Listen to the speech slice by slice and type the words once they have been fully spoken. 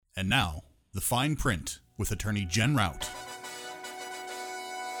And now, the fine print with attorney Jen Rout.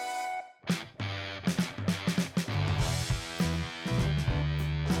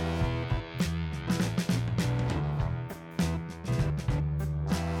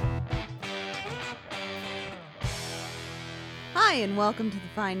 Hi, and welcome to the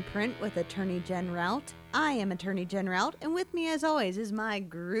Fine Print with Attorney Jen Rout. I am Attorney Jen Rout, and with me, as always, is my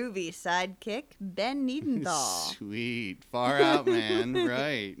groovy sidekick, Ben Niedenthal. Sweet. Far out, man.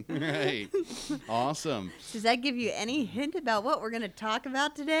 Right. Awesome. Does that give you any hint about what we're going to talk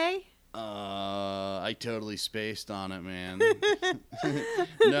about today? I totally spaced on it, man.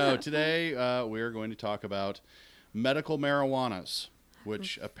 No, today we're going to talk about medical marijuanas,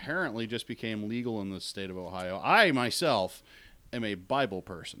 which apparently just became legal in the state of Ohio. I, myself, am a Bible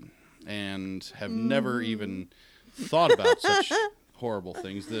person and have never even thought about such horrible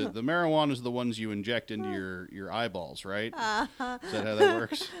things. The marijuana is the ones you inject into your eyeballs, right? Is that how that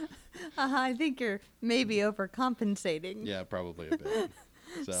works? I think you're maybe overcompensating. Yeah, probably a bit.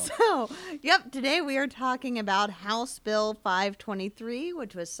 Today we are talking about House Bill 523,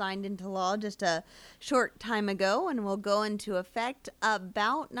 which was signed into law just a short time ago and will go into effect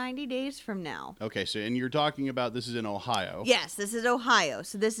about 90 days from now. Okay, and you're talking about this is in Ohio. Yes, this is Ohio.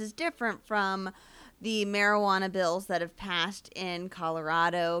 So this is different from the marijuana bills that have passed in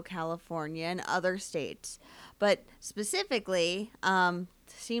Colorado, California, and other states. But specifically,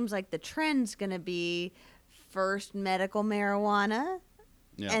 seems like the trend's going to be first medical marijuana.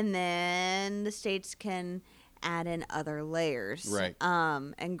 Yeah. And then the states can add in other layers, right?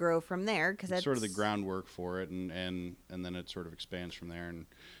 And grow from there because that's sort of the groundwork for it, and then it sort of expands from there. And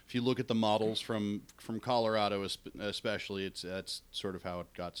if you look at the models from Colorado, especially, that's sort of how it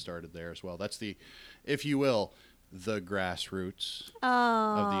got started there as well. That's the, if you will, the grassroots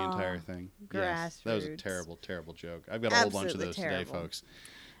of the entire thing. Grassroots. Yes, that was a terrible joke. I've got a whole bunch of those today, folks.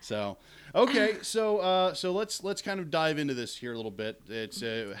 So, okay, so let's kind of dive into this here a little bit. It's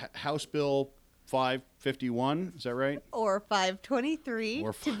House Bill 551, is that right? Or 523,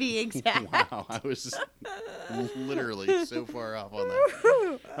 to be exact. Wow, I was literally so far off on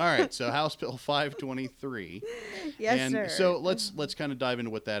that. All right, so House Bill 523. Yes, sir. And so let's kind of dive into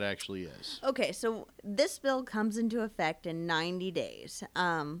what that actually is. Okay, so this bill comes into effect in 90 days.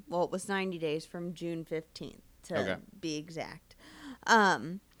 It was 90 days from June 15th, to be exact.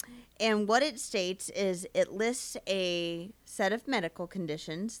 And what it states is it lists a set of medical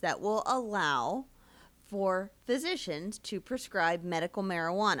conditions that will allow for physicians to prescribe medical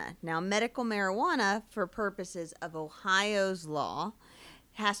marijuana. Now, medical marijuana, for purposes of Ohio's law,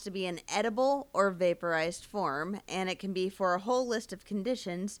 has to be an edible or vaporized form, and it can be for a whole list of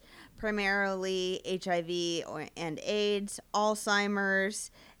conditions, primarily HIV and AIDS,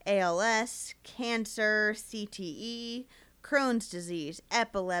 Alzheimer's, ALS, cancer, CTE, Crohn's disease,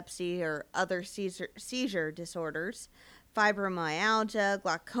 epilepsy, or other seizure disorders, fibromyalgia,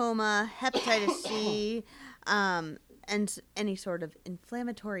 glaucoma, hepatitis C, and any sort of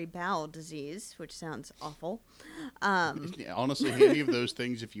inflammatory bowel disease, which sounds awful. Honestly, any of those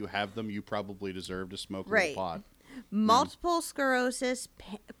things, if you have them, you probably deserve to smoke a little pot. Multiple sclerosis,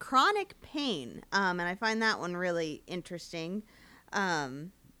 chronic pain, and I find that one really interesting.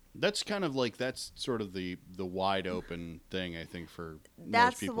 That's kind of like, that's sort of the wide open thing, I think, for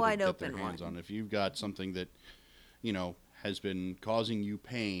that's most people the wide to get open their hands one. on. If you've got something that, has been causing you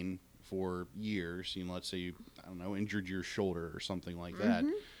pain for years, let's say you, injured your shoulder or something like that,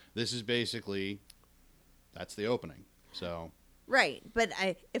 this is basically, that's the opening. So. Right, but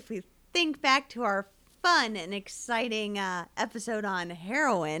if we think back to our fun and exciting episode on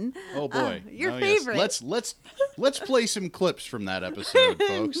heroin. Oh boy, your favorite. Yes. Let's play some clips from that episode,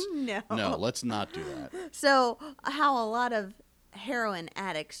 folks. No, let's not do that. So how a lot of heroin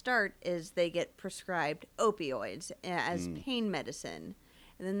addicts start is they get prescribed opioids as pain medicine,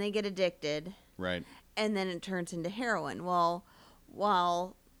 and then they get addicted. Right. And then it turns into heroin. Well,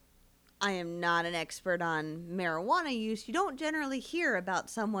 while I am not an expert on marijuana use, you don't generally hear about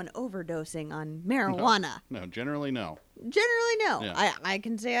someone overdosing on marijuana. No, generally no. Generally no. Yeah. I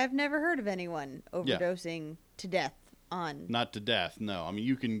can say I've never heard of anyone overdosing to death on. Not to death, no. I mean,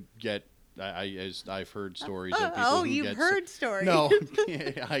 you can get, as I've heard stories of people who Oh, you've heard stories. No,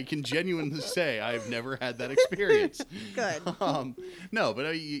 I can genuinely say I've never had that experience. Good. No,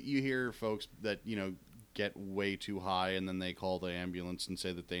 but you hear folks that, get way too high, and then they call the ambulance and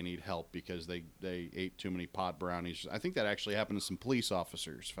say that they need help because they ate too many pot brownies. I think that actually happened to some police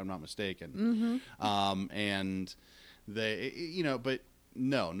officers, if I'm not mistaken. And they, but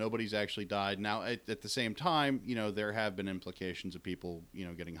no, nobody's actually died. Now, at the same time, there have been implications of people,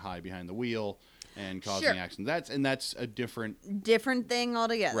 getting high behind the wheel and causing accidents. That's a different thing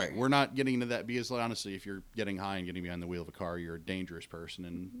altogether. Right. We're not getting into that because honestly, if you're getting high and getting behind the wheel of a car, you're a dangerous person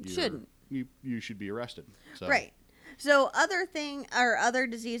and you should be arrested. So. Right. So other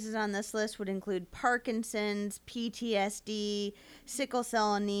diseases on this list would include Parkinson's, PTSD, sickle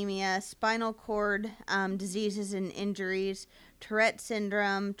cell anemia, spinal cord diseases and injuries, Tourette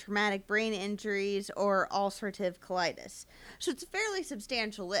syndrome, traumatic brain injuries, or ulcerative colitis. So it's a fairly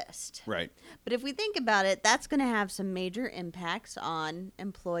substantial list. Right. But if we think about it, that's going to have some major impacts on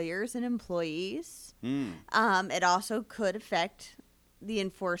employers and employees. It also could affect the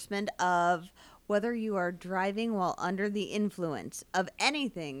enforcement of whether you are driving while under the influence of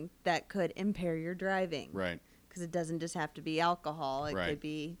anything that could impair your driving. Right. Because it doesn't just have to be alcohol. It could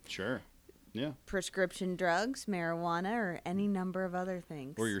be prescription drugs, marijuana, or any number of other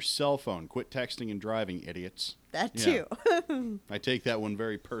things. Or your cell phone. Quit texting and driving, idiots. That too. I take that one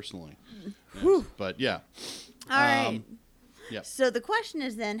very personally. Yes. But yeah. All right. Yep. So the question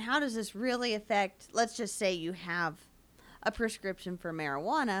is then, how does this really affect, let's just say you have a prescription for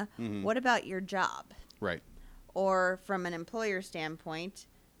marijuana. What about your job? Right. Or from an employer standpoint,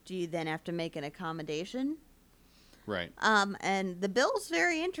 do you then have to make an accommodation? Right. And the bill's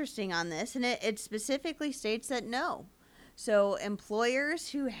very interesting on this, and it specifically states that no. So employers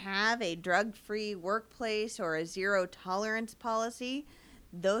who have a drug-free workplace or a zero-tolerance policy,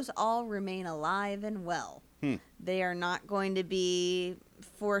 those all remain alive and well. They are not going to be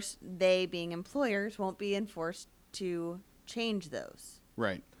forced, they being employers, won't be enforced to change those.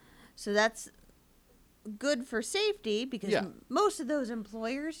 Right. So that's good for safety because most of those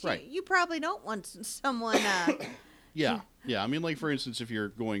employers, you probably don't want someone... Yeah. I mean, like, for instance, if you're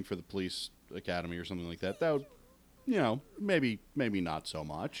going for the police academy or something like that, that would, maybe not so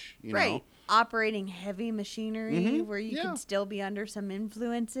much, you know. Operating heavy machinery where you can still be under some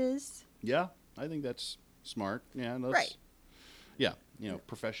influences. Yeah, I think that's smart. Yeah. Right. Yeah.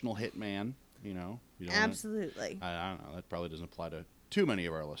 Professional hitman, Absolutely. I don't know. That probably doesn't apply to too many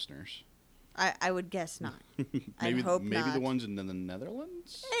of our listeners. I would guess not. Maybe not. the ones in the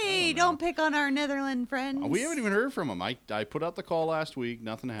Netherlands? Hey, don't pick on our Netherlands friends. We haven't even heard from them. I put out the call last week.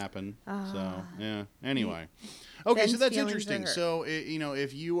 Nothing happened. So, yeah. Anyway. Okay, so that's interesting. So,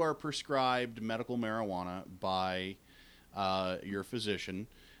 if you are prescribed medical marijuana by your physician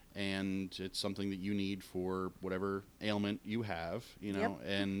and it's something that you need for whatever ailment you have,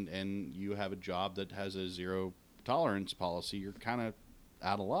 and you have a job that has a zero tolerance policy, you're kind of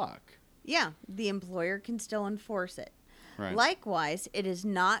out of luck. Yeah, the employer can still enforce it. Right. Likewise, it is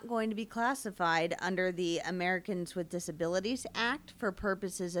not going to be classified under the Americans with Disabilities Act for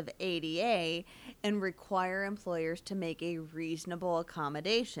purposes of ADA and require employers to make a reasonable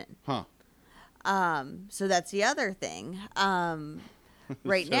accommodation. So that's the other thing.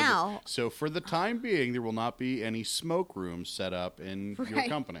 Now... So for the time being, there will not be any smoke rooms set up in your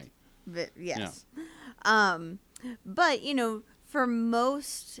company. Yes. Yeah. But,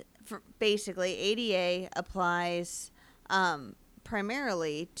 basically, ADA applies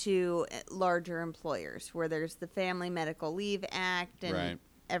primarily to larger employers where there's the Family Medical Leave Act and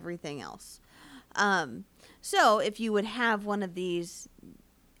everything else. So if you would have one of these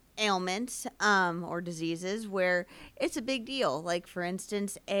ailments or diseases where it's a big deal, like, for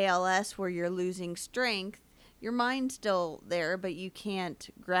instance, ALS, where you're losing strength, your mind's still there, but you can't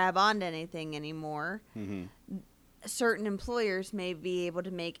grab onto anything anymore. Certain employers may be able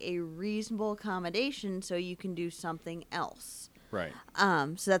to make a reasonable accommodation so you can do something else. Right.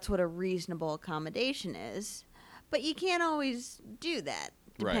 So that's what a reasonable accommodation is. But you can't always do that,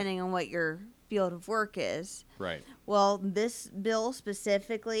 depending on what your field of work is. Right. Well, this bill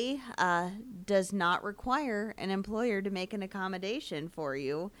specifically does not require an employer to make an accommodation for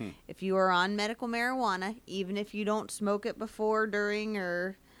you. If you are on medical marijuana, even if you don't smoke it before, during,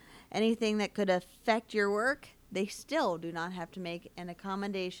 or anything that could affect your work, they still do not have to make an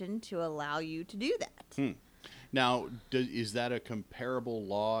accommodation to allow you to do that. Now, is that a comparable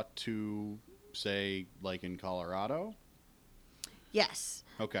law to, say, like in Colorado? Yes.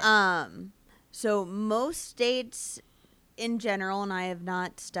 Okay. So most states in general, and I have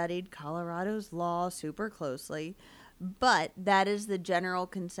not studied Colorado's law super closely, but that is the general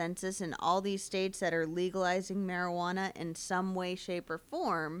consensus in all these states that are legalizing marijuana in some way, shape, or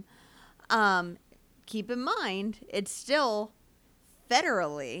form. Keep in mind, it's still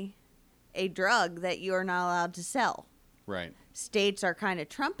federally a drug that you are not allowed to sell. Right. States are kind of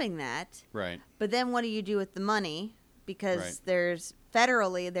trumping that. Right. But then what do you do with the money? Because there's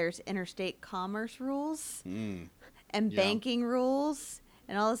interstate commerce rules and banking rules,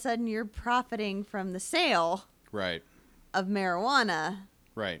 and all of a sudden you're profiting from the sale of marijuana.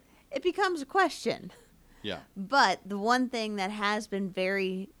 Right. it becomes a question. Yeah. But the one thing that has been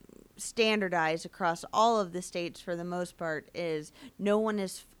very standardized across all of the states for the most part is no one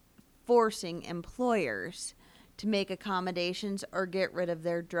is forcing employers to make accommodations or get rid of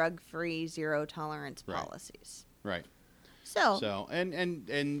their drug-free zero tolerance policies. Right. So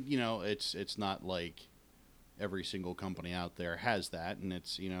and you know, it's not like every single company out there has that, and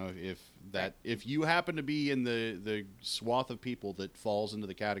it's, you know, if you happen to be in the swath of people that falls into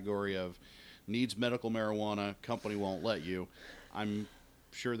the category of needs medical marijuana, company won't let you, I'm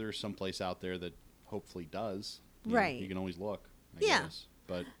sure there's some place out there that hopefully does. Right. You can always look, I guess.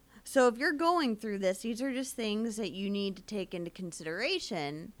 But so if you're going through this, these are just things that you need to take into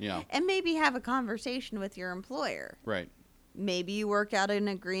consideration. Yeah. And maybe have a conversation with your employer. Right. Maybe you work out an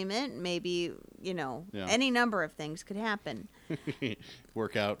agreement. Maybe, you know, any number of things could happen.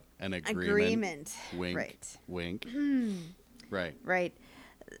 Work out an agreement. Wink. Right. Wink. Right. Right.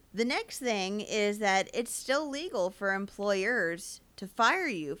 The next thing is that it's still legal for employers to fire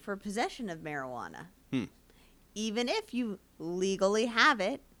you for possession of marijuana. Even if you legally have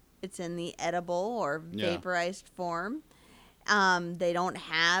it, it's in the edible or vaporized form. They don't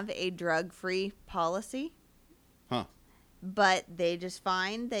have a drug-free policy. Huh. But they just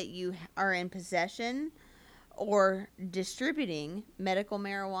find that you are in possession or distributing medical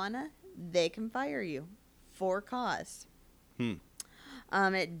marijuana, they can fire you for cause.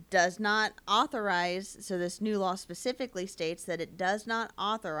 It does not authorize, so this new law specifically states that it does not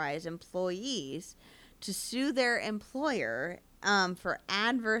authorize employees to sue their employer for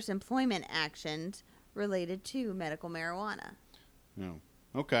adverse employment actions related to medical marijuana. No.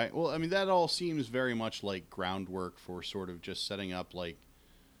 Okay. Well, I mean, that all seems very much like groundwork for sort of just setting up like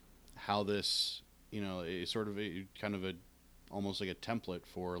how this, you know, is sort of almost like a template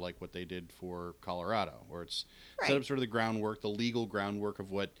for like what they did for Colorado, where it's set up sort of the groundwork, the legal groundwork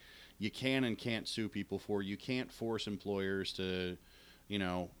of what you can and can't sue people for. You can't force employers to, you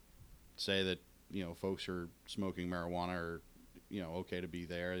know, say that, you know, folks are smoking marijuana are, you know, okay to be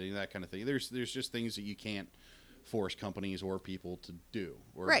there, that kind of thing. There's just things that you can't force companies or people to do.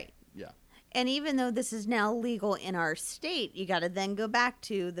 Right. Yeah. And even though this is now legal in our state, you got to then go back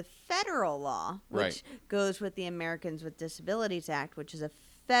to the federal law, which goes with the Americans with Disabilities Act, which is a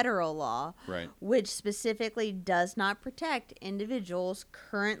federal law, which specifically does not protect individuals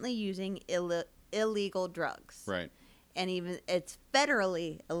currently using illegal drugs. Right. And even it's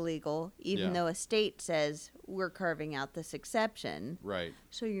federally illegal, even though a state says we're carving out this exception. Right.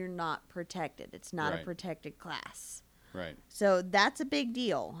 So you're not protected. It's not a protected class. Right. So that's a big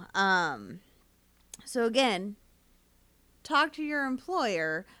deal. So again, talk to your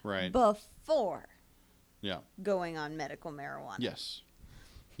employer before going on medical marijuana. Yes.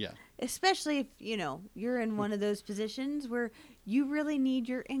 Yeah. Especially if, you know, you're in one of those positions where you really need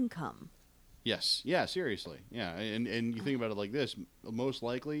your income. Yes. Yeah, seriously. Yeah. And you think about it like this, most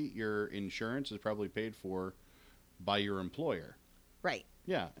likely your insurance is probably paid for by your employer. Right.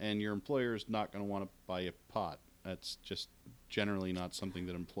 Yeah. And your employer is not going to want to buy a pot. That's just generally not something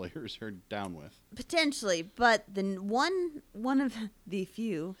that employers are down with. Potentially, but the one of the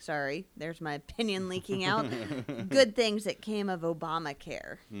few, sorry, there's my opinion leaking out, good things that came of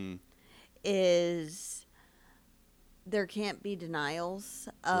Obamacare is there can't be denials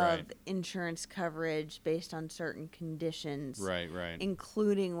of insurance coverage based on certain conditions. Right.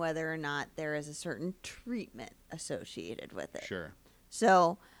 Including whether or not there is a certain treatment associated with it. Sure.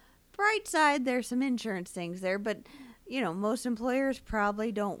 So, bright side, there's some insurance things there, but, you know, most employers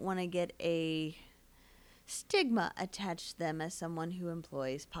probably don't want to get a stigma attached to them as someone who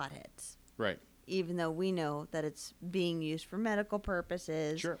employs potheads. Right. Even though we know that it's being used for medical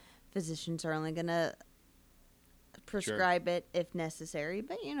purposes. Sure. Physicians are only going to prescribe it if necessary,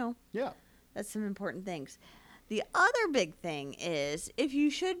 but, you know. Yeah. That's some important things. The other big thing is if you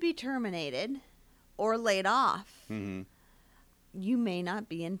should be terminated or laid off, you may not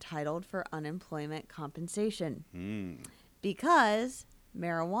be entitled for unemployment compensation because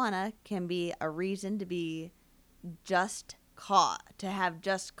marijuana can be a reason to be to have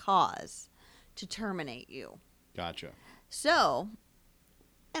just cause to terminate you. Gotcha. So,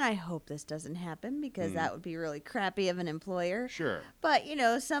 and I hope this doesn't happen because that would be really crappy of an employer. Sure. But, you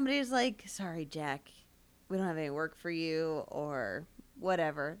know, somebody's like, sorry, Jack, we don't have any work for you or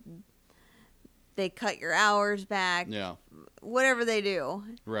whatever. They cut your hours back. Yeah. Whatever they do.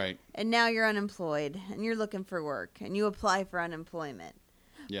 Right. And now you're unemployed and you're looking for work and you apply for unemployment.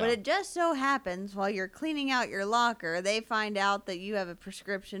 Yeah. But it just so happens while you're cleaning out your locker, they find out that you have a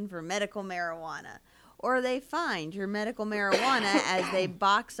prescription for medical marijuana. Or they find your medical marijuana as they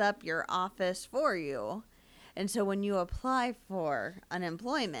box up your office for you. And so when you apply for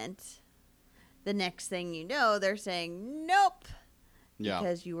unemployment, the next thing you know, they're saying, nope,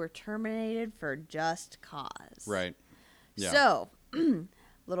 because you were terminated for just cause. Right. Yeah. So,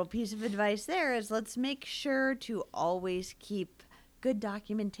 little piece of advice there is let's make sure to always keep good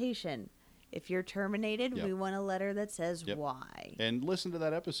documentation. If you're terminated, we want a letter that says why. And listen to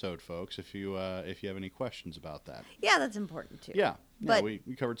that episode, folks, if you have any questions about that. Yeah, that's important too. Yeah, but we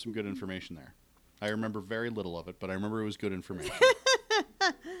covered some good information there. I remember very little of it, but I remember it was good information.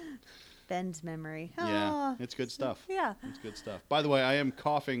 Ben's memory. Yeah, it's good stuff. Yeah. It's good stuff. By the way, I am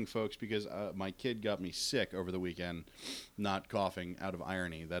coughing, folks, because my kid got me sick over the weekend. Not coughing out of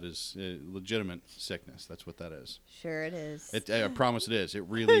irony. That is legitimate sickness. That's what that is. Sure it is. I promise it is. It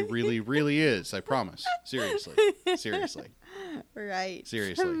really, really, really is. I promise. Seriously. Right.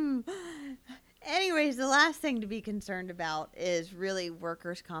 Seriously. Anyways, the last thing to be concerned about is really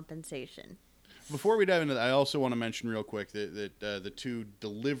workers' compensation. Before we dive into that, I also want to mention real quick that the two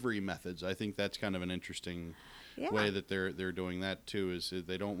delivery methods, I think that's kind of an interesting way that they're doing that too, is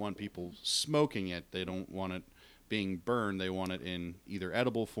they don't want people smoking it. They don't want it being burned. They want it in either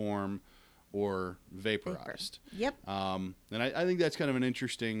edible form or vaporized. Yep. And I think that's kind of an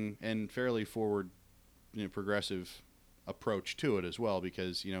interesting and fairly forward, progressive approach to it as well,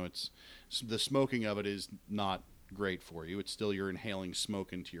 because, it's the smoking of it is not great for you. It's still, you're inhaling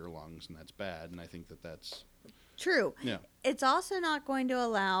smoke into your lungs, and that's bad. And I think that's true. Yeah. It's also not going to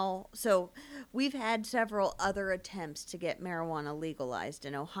allow. So we've had several other attempts to get marijuana legalized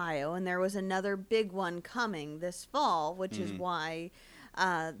in Ohio, and there was another big one coming this fall, which is why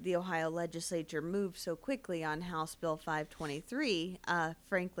the Ohio legislature moved so quickly on House Bill 523,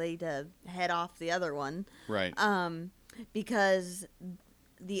 frankly, to head off the other one. right. Because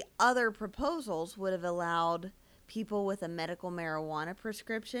the other proposals would have allowed people with a medical marijuana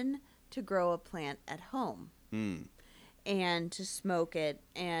prescription to grow a plant at home and to smoke it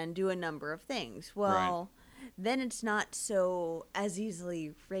and do a number of things. Well, then it's not so as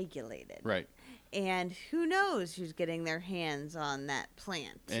easily regulated. Right. And who knows who's getting their hands on that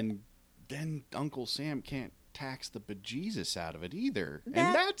plant. And then Uncle Sam can't tax the bejesus out of it either. That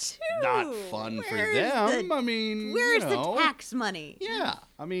and that's too. not fun for Where's them. Where's the tax money? Yeah.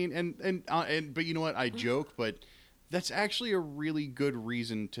 I mean, but you know what? I joke, but that's actually a really good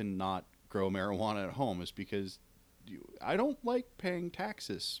reason to not grow marijuana at home, is because I don't like paying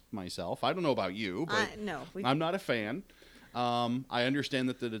taxes myself. I don't know about you, but no, I'm not a fan. I understand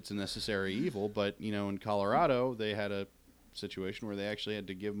that it's a necessary evil, but, in Colorado, they had a situation where they actually had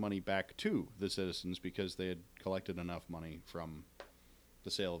to give money back to the citizens because they had collected enough money from the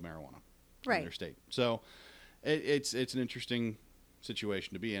sale of marijuana in their state. So it's an interesting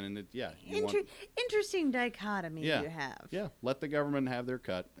situation to be in, and interesting dichotomy you have. Yeah, let the government have their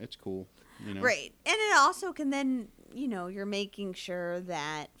cut. It's cool. Right. And it also can then, you're making sure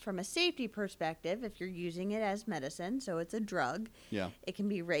that from a safety perspective, if you're using it as medicine, so it's a drug, it can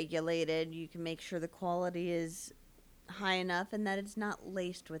be regulated. You can make sure the quality is high enough and that it's not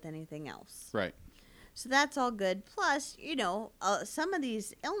laced with anything else. Right. So that's all good. Plus, some of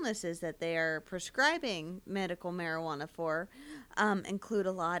these illnesses that they are prescribing medical marijuana for include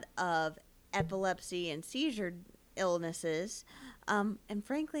a lot of epilepsy and seizure illnesses. And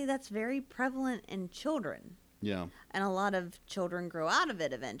frankly, that's very prevalent in children. Yeah. And a lot of children grow out of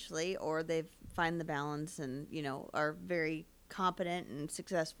it eventually, or they find the balance and, are very competent and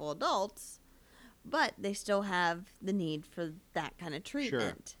successful adults, but they still have the need for that kind of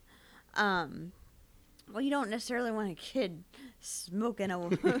treatment. Sure. Well, you don't necessarily want a kid smoking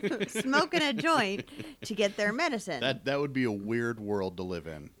a joint to get their medicine. That would be a weird world to live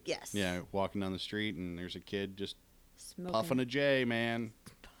in. Yes. Yeah, walking down the street and there's a kid just puffing a J, man.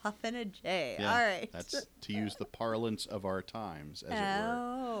 Puffing a J. Yeah, all right. That's to use the parlance of our times, as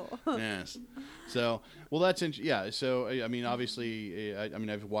it were. Yes. So, well, that's yeah. So, I mean, obviously,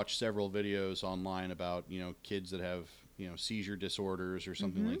 I've watched several videos online about kids that have seizure disorders or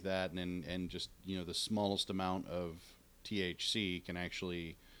something like that, and just the smallest amount of THC can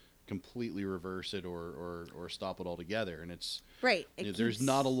actually completely reverse it or stop it altogether. And it's right. There's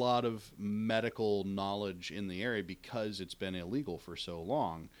not a lot of medical knowledge in the area because it's been illegal for so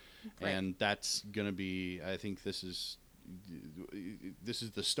long. Right. And that's going to be, I think this is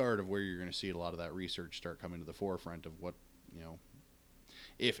the start of where you're going to see a lot of that research start coming to the forefront of what,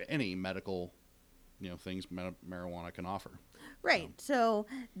 if any medical, things marijuana can offer. Right. So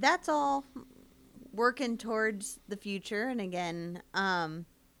that's all working towards the future. And again,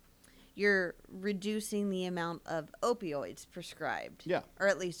 you're reducing the amount of opioids prescribed. Yeah. Or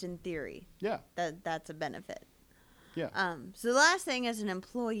at least in theory. Yeah. That's a benefit. Yeah. So the last thing as an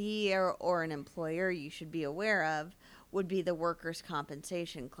employee or an employer you should be aware of would be the workers'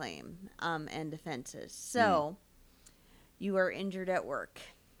 compensation claim and defenses. So you are injured at work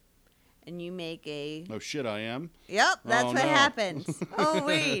and you make a... Oh, shit, I am? Yep, that's what no. happens. Oh,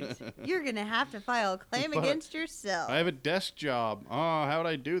 wait. You're going to have to file a claim against yourself. I have a desk job. Oh, how would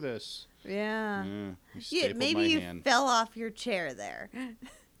I do this? Yeah. Maybe maybe you fell off your chair there.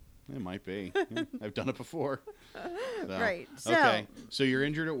 It might be. I've done it before. So, Right. Okay. So you're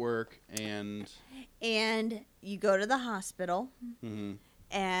injured at work and you go to the hospital mm-hmm.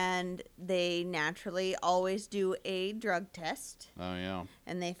 and they naturally always do a drug test. Oh, yeah.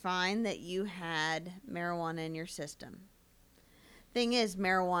 And they find that you had marijuana in your system. Thing is,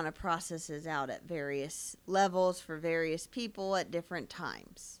 marijuana processes out at various levels for various people at different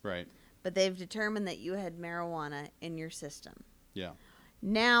times. Right. But they've determined that you had marijuana in your system. Yeah.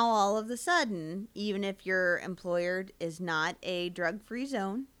 Now, all of a sudden, even if your employer is not a drug-free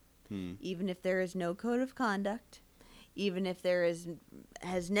zone, even if there is no code of conduct, even if there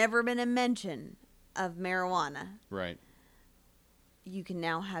has never been a mention of marijuana, Right. you can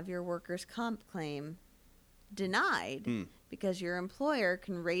now have your workers' comp claim denied because your employer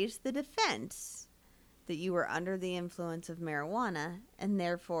can raise the defense that you were under the influence of marijuana and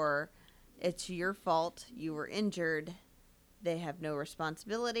therefore it's your fault, you were injured, they have no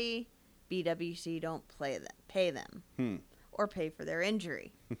responsibility, BWC don't pay them or pay for their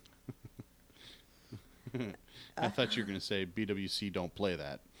injury. I thought you were going to say BWC don't play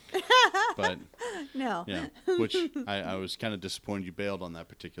that. But no. Yeah, which I was kind of disappointed you bailed on that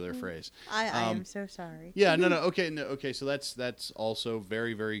particular phrase. I am so sorry. Yeah, no, okay. So that's also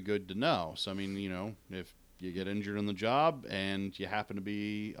very, very good to know. So I mean, if you get injured on the job and you happen to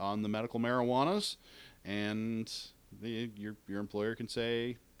be on the medical marijuanas, and your employer can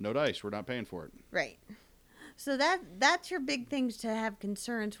say no dice, we're not paying for it. Right. So that's your big things to have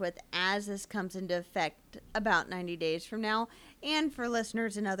concerns with as this comes into effect about 90 days from now. And for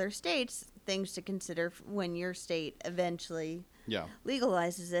listeners in other states, things to consider when your state eventually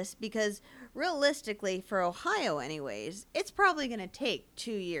legalizes this. Because realistically, for Ohio anyways, it's probably going to take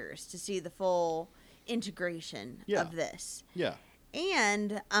 2 years to see the full integration of this. Yeah.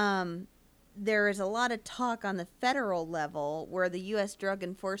 And there is a lot of talk on the federal level where the U.S. Drug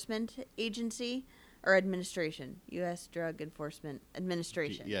Enforcement Agency... Or administration. U.S. Drug Enforcement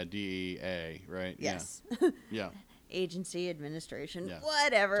Administration. DEA, right? Yes. Yeah. Agency, administration,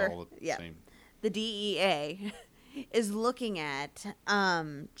 whatever. It's all the same. The DEA is looking at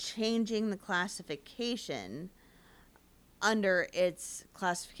changing the classification under its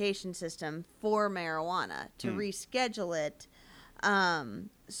classification system for marijuana to reschedule it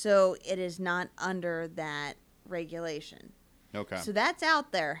so it is not under that regulation. Okay. So that's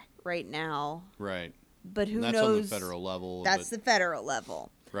out there right now. Right. But who knows? That's on the federal level. That's the federal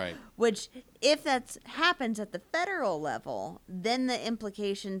level. Right. Which, if that happens at the federal level, then the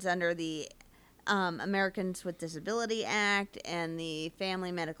implications under the Americans with Disability Act and the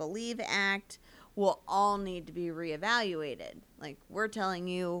Family Medical Leave Act will all need to be reevaluated. Like, we're telling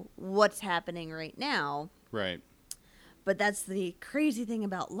you what's happening right now. Right. But that's the crazy thing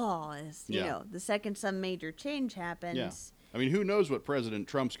about law is, you know, the second some major change happens. Yeah. I mean, who knows what President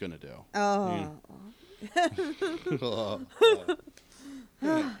Trump's going to do? Oh.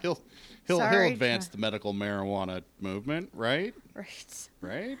 He'll advance the medical marijuana movement, right?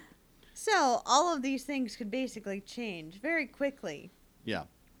 Right. So all of these things could basically change very quickly. Yeah.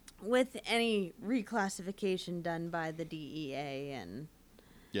 With any reclassification done by the DEA and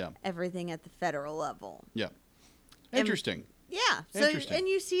everything at the federal level. Yeah. Interesting. So and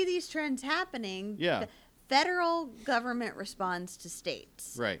you see these trends happening. Yeah. The federal government responds to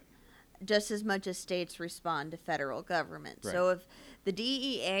states. Right. Just as much as states respond to federal government. Right. So if the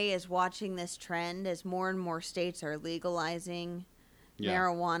DEA is watching this trend as more and more states are legalizing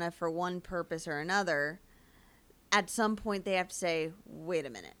marijuana for one purpose or another, at some point they have to say, wait a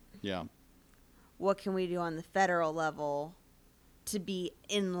minute. Yeah. What can we do on the federal level to be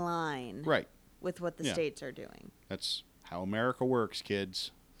in line with what the states are doing? That's how America works,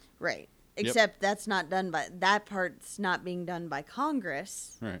 kids. Right. Except that's not done by, that part's not being done by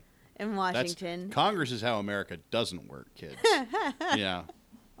Congress. Right. In Washington. Congress is how America doesn't work, kids. Yeah.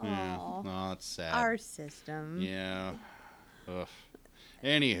 Oh, that's sad. Our system. Yeah. Ugh.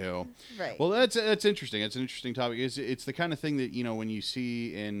 Anywho. Right. Well, that's interesting. It's an interesting topic. It's the kind of thing that, when you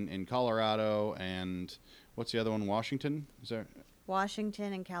see in Colorado and what's the other one? Washington? Is there?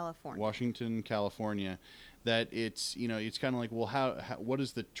 Washington and California. Washington, California. That it's, it's kind of like, well, how what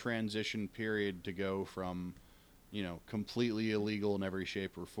is the transition period to go from, completely illegal in every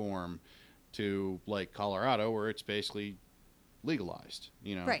shape or form to like Colorado, where it's basically legalized,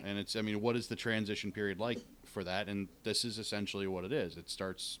 Right. And it's, I mean, what is the transition period like for that? And this is essentially what it is. It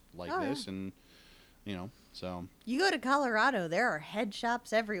starts like this, and so you go to Colorado, there are head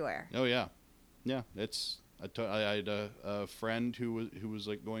shops everywhere. Oh yeah, it's I had a friend who was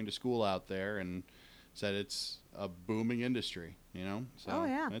like going to school out there and said it's a booming industry,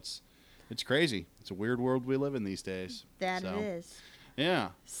 So it's crazy. It's a weird world we live in these days. It is. Yeah.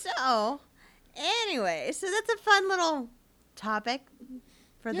 So anyway, so that's a fun little topic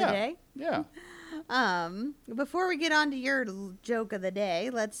for the day. Yeah. Before we get on to your joke of the day,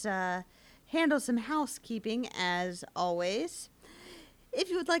 let's handle some housekeeping as always. If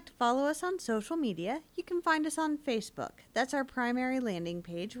you would like to follow us on social media, you can find us on Facebook. That's our primary landing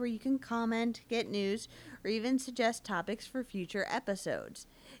page where you can comment, get news, or even suggest topics for future episodes.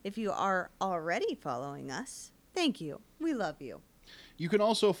 If you are already following us, thank you. We love you. You can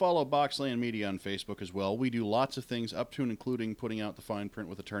also follow Boxland Media on Facebook as well. We do lots of things up to and including putting out the fine print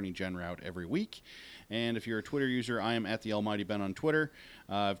with Attorney Jen Rout every week. And if you're a Twitter user, I am at the Almighty Ben on Twitter.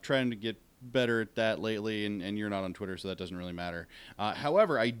 I've tried to get better at that lately, and you're not on Twitter, so that doesn't really matter.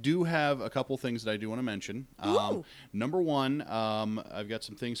 However, I do have a couple things that I do want to mention. Number one, I've got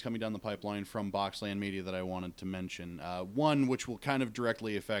some things coming down the pipeline from Boxland Media that I wanted to mention. One, which will kind of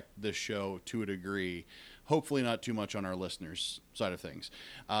directly affect this show to a degree. Hopefully not too much on our listeners' side of things.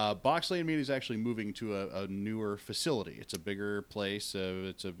 Boxland Media is actually moving to a newer facility. It's a bigger place.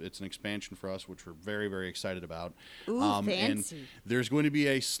 It's an expansion for us, which we're very, very excited about. Ooh, fancy. And there's going to be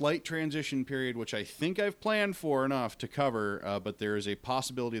a slight transition period, which I think I've planned for enough to cover, but there is a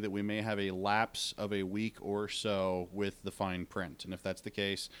possibility that we may have a lapse of a week or so with the fine print. And if that's the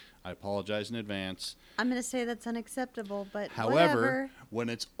case, I apologize in advance. I'm going to say that's unacceptable, but however, whatever. When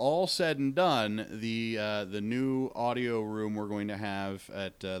it's all said and done, the new audio room we're going to have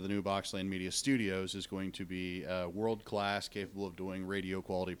at the new Boxland Media Studios is going to be world class, capable of doing radio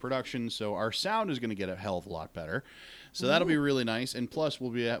quality production. So our sound is going to get a hell of a lot better. So that'll be really nice. And plus,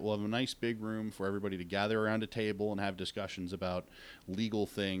 we'll have a nice big room for everybody to gather around a table and have discussions about legal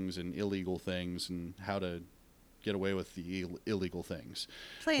things and illegal things and how to get away with the illegal things.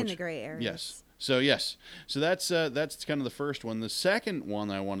 Play in the gray areas. Yes. So that's kind of the first one. The second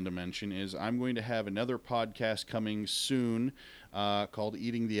one I wanted to mention is I'm going to have another podcast coming soon called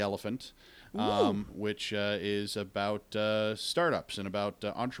Eating the Elephant, which is about startups and about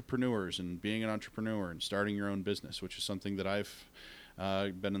entrepreneurs and being an entrepreneur and starting your own business, which is something that I've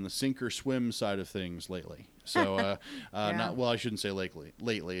been in the sink or swim side of things lately. So, I shouldn't say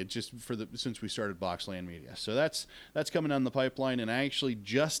lately. It's just since we started Boxland Media. So that's coming down the pipeline. And I actually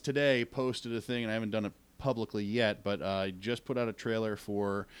just today posted a thing, and I haven't done it publicly yet, but I just put out a trailer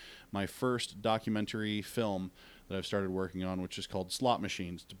for my first documentary film that I've started working on, which is called Slot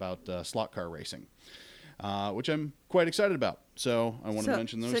Machines. It's about slot car racing, which I'm quite excited about. So I want to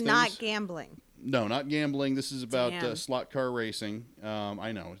mention those things. So not gambling. No, not gambling. This is about slot car racing.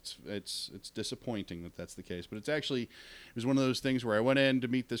 I know it's disappointing that that's the case, but it was one of those things where I went in to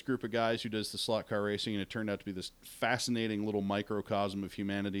meet this group of guys who does the slot car racing, and it turned out to be this fascinating little microcosm of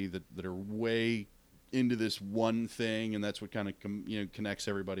humanity that are way into this one thing, and that's what kind of connects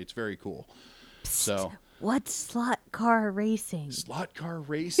everybody. It's very cool. So. What's slot car racing? Slot car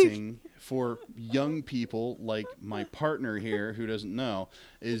racing, for young people like my partner here who doesn't know,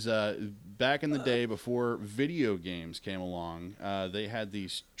 is back in the day before video games came along, they had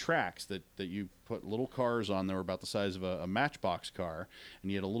these tracks that you put little cars on that were about the size of a Matchbox car, and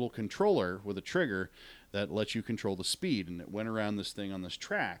you had a little controller with a trigger that lets you control the speed, and it went around this thing on this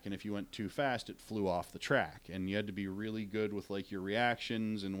track, and if you went too fast, it flew off the track, and you had to be really good with like your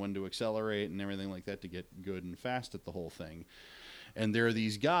reactions and when to accelerate and everything like that to get good and fast at the whole thing. And there are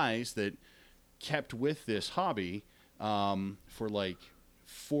these guys that kept with this hobby for like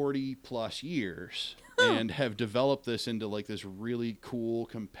 40 plus years and have developed this into like this really cool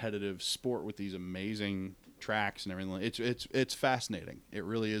competitive sport with these amazing tracks and everything. It's fascinating. It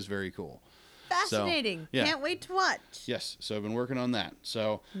really is very cool. Fascinating. So, yeah. Can't wait to watch. Yes. So I've been working on that.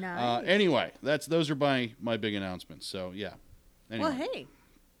 So nice. Anyway, those are my big announcements. So yeah. Anyway. Well, hey,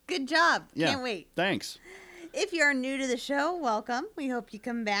 good job. Yeah. Can't wait. Thanks. If you're new to the show, welcome. We hope you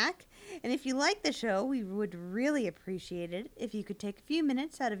come back. And if you like the show, we would really appreciate it if you could take a few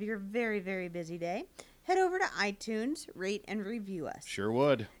minutes out of your very, very busy day. Head over to iTunes, rate and review us. Sure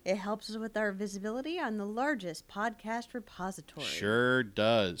would. It helps us with our visibility on the largest podcast repository. Sure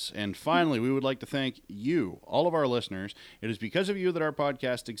does. And finally, we would like to thank you, all of our listeners. It is because of you that our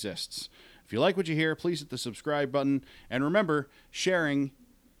podcast exists. If you like what you hear, please hit the subscribe button. And remember, sharing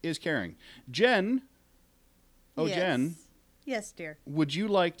is caring. Jen. Oh, yes. Jen. Yes, dear. Would you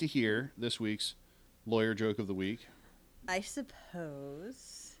like to hear this week's lawyer joke of the week? I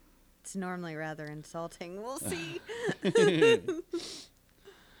suppose. It's normally rather insulting. We'll see.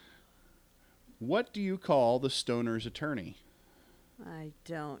 What do you call the stoner's attorney? I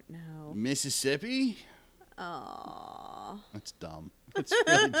don't know. Mississippi? Aww. That's dumb. That's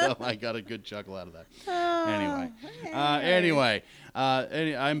really dumb. I got a good chuckle out of that. Anyway,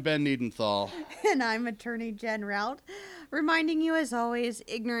 I'm Ben Niedenthal. And I'm Attorney Jen Rout, reminding you, as always,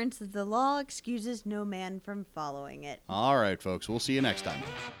 ignorance of the law excuses no man from following it. All right, folks. We'll see you next time.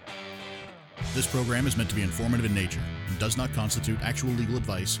 This program is meant to be informative in nature and does not constitute actual legal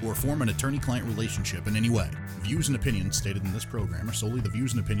advice or form an attorney-client relationship in any way. Views and opinions stated in this program are solely the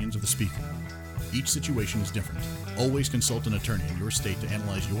views and opinions of the speaker. Each situation is different. Always consult an attorney in your state to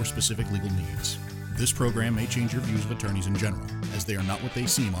analyze your specific legal needs. This program may change your views of attorneys in general, as they are not what they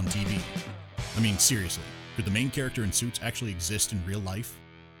seem on TV. I mean, seriously, could the main character in Suits actually exist in real life?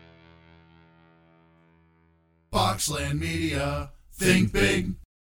 Boxland Media. Think big.